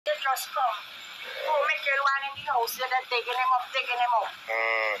just come. Oh, Michael one in the house, they're taking him up. Here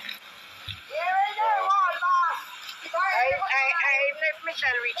we go, all boss. I let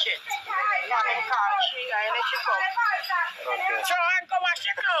Michelle reach it. Mom and Carl, I let you come. Okay. So I'm going to wash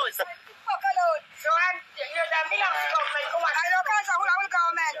your clothes. Fuck alone. So you're the belongs to government. Go wash. I don't cancel. Who will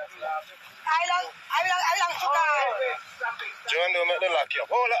government? I belong to God. John, don't make the lock you up.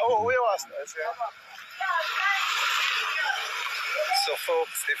 Oh, where was that? So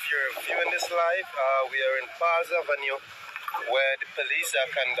folks, if you're viewing this live, we are in Palms Avenue where the police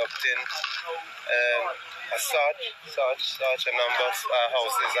are conducting a search. A number of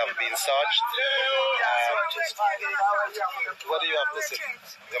houses have been searched. What do you have to say?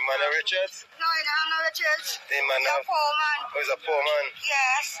 The man of Richards? No, I'm not Richards. The man of... poor man. Oh, he's a poor man?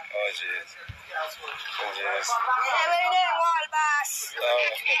 Yes. Oh, jeez. Oh, jeez. Everything wall boss. Oh,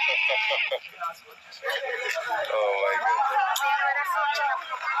 my God.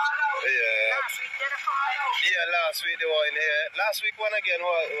 Yeah, last week they were in here. Last week one again,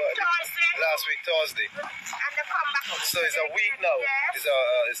 what? Thursday. Last week, Thursday. And they come back. So it's a week now. Yes.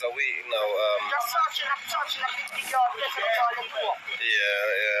 It's a week now. Just searching up the yard, getting it all in the book.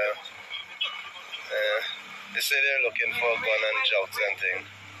 Yeah. They say they're looking for a gun and jugs and things.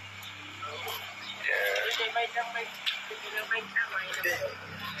 Yeah.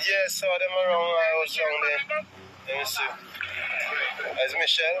 Yeah, saw them around. I was down there. Let me see. Is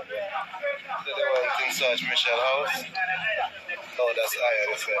Michelle? So they went in search Michelle's house. Oh, that's I.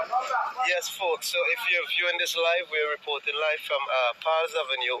 Yes, folks. So if you're viewing this live, we're reporting live from Palms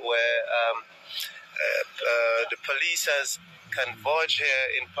Avenue, where the police has converged here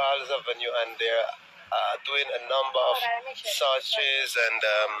in Palms Avenue, and they're doing a number of searches and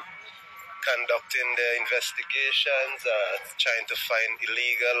conducting their investigations, trying to find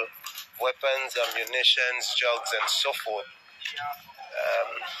illegal weapons, ammunitions, drugs, and so forth.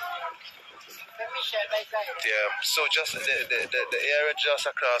 Yeah, so just the area just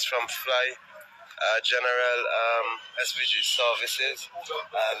across from Fly General SVG services,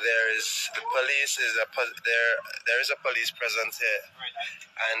 there is the police there is a police presence here,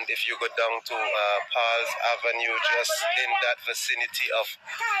 and if you go down to Palms Avenue, just in that vicinity of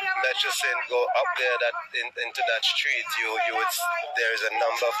Metro, go up there into that street, you would there is a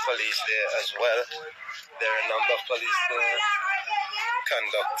number of police there as well. There are a number of police there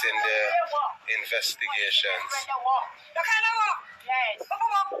conducting their investigations.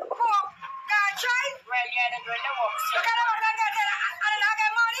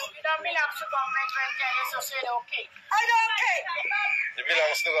 It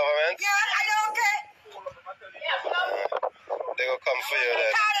belongs to government? Yeah, I don't care. They will come for you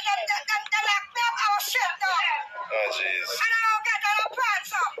then. They lock me up, I was shut down. Oh, jeez. And I don't get a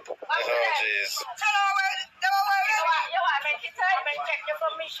pants up. Oh, jeez. So they were working. You want me to tell me check the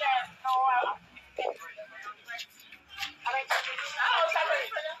permission? No.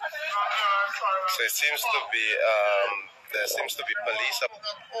 So it seems to be there seems to be police up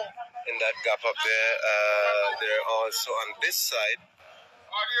in that gap up there. They're also on this side,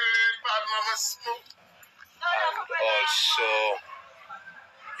 and also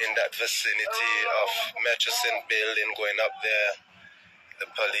in that vicinity of Metro building going up there. The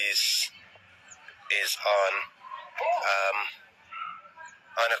police is on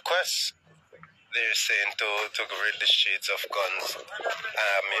a quest. They're saying to rid the streets of guns,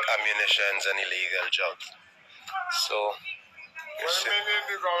 ammunitions, and illegal drugs. So, you see,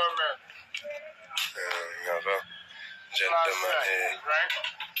 you have a gentleman here.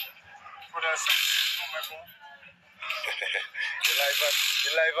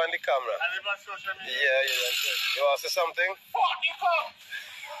 You live on the camera? Yeah. You want to say something?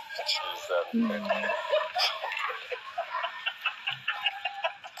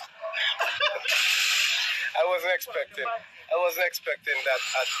 I wasn't expecting that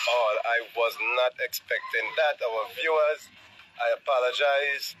at all. I was not expecting that. Our viewers, I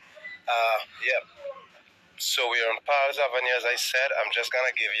apologize. Yeah. So we're on Palms Avenue, as I said. I'm just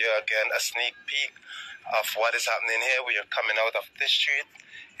gonna give you again a sneak peek of what is happening here. We are coming out of this street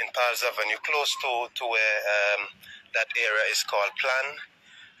in Palms Avenue, close to where that area is called Plan.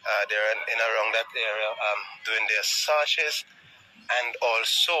 They're in around that area doing their searches, and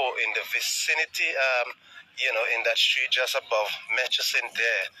also in the vicinity, in that street just above Metro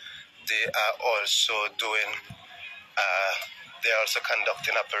there, they are also doing, they're also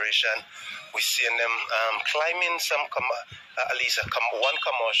conducting operation. We're seeing them climbing at least one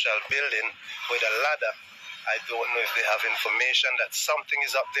commercial building with a ladder. I don't know if they have information that something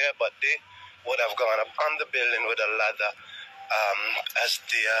is up there, but they would have gone up on the building with a ladder as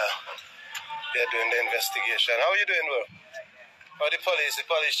they're doing the investigation. How are you doing, bro? Or the police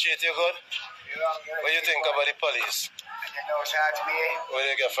treat you good? What do you think about the police? You know, shout to me. Where do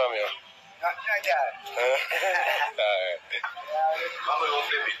you get from you? Not like that. Alright.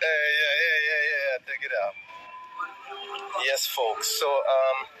 Yeah. Take it out. Yes, folks. So,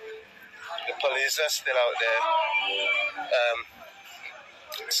 the police are still out there.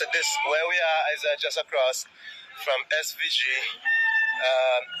 So this, where we are is just across from SVG,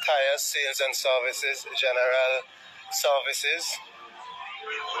 Tire Sales and Services, General Services.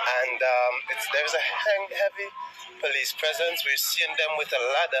 And there's a heavy police presence. We're seeing them with a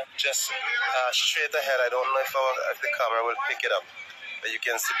ladder just straight ahead. I don't know if the camera will pick it up, but you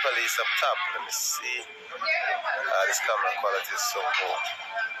can see police up top. Let me see. This camera quality is so poor.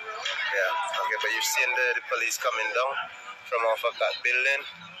 Yeah, okay, but you've seen the police coming down from off of that building.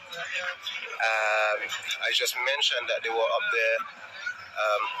 I just mentioned that they were up there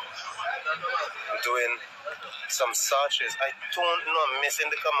doing some searches. I don't know, I'm missing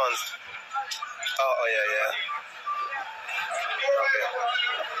the commands. Oh yeah. Okay.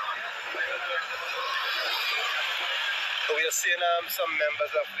 So we are seeing some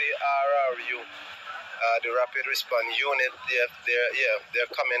members of the R.R.U, the Rapid Response Unit.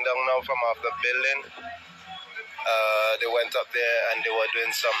 They're coming down now from off the building. They went up there and they were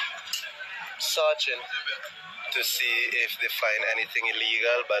doing some searching to see if they find anything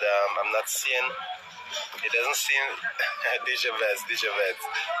illegal, but I'm not seeing. It doesn't seem. DJ Vets.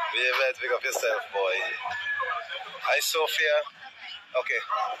 Pick up yourself, boy. Hi, Sophia. Okay,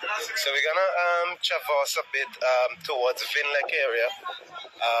 so we're gonna traverse a bit towards Vinlek area,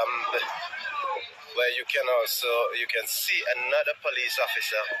 where you can see another police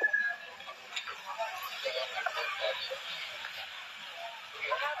officer.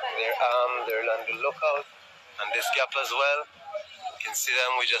 They're on the lookout, and this gap as well. You can see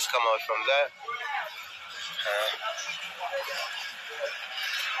them. We just come out from there.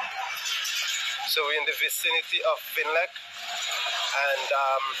 So we're in the vicinity of Vinlek, and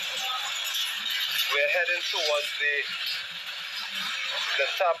we're heading towards the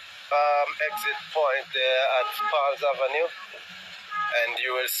top exit point there at Palms Avenue, and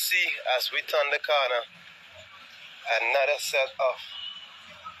you will see as we turn the corner another set of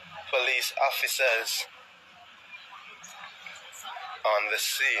police officers on the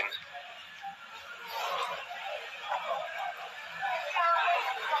scene.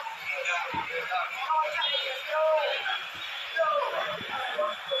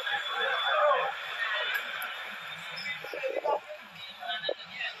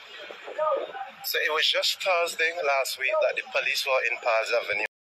 So it was just Thursday last week that the police were in Palms Avenue.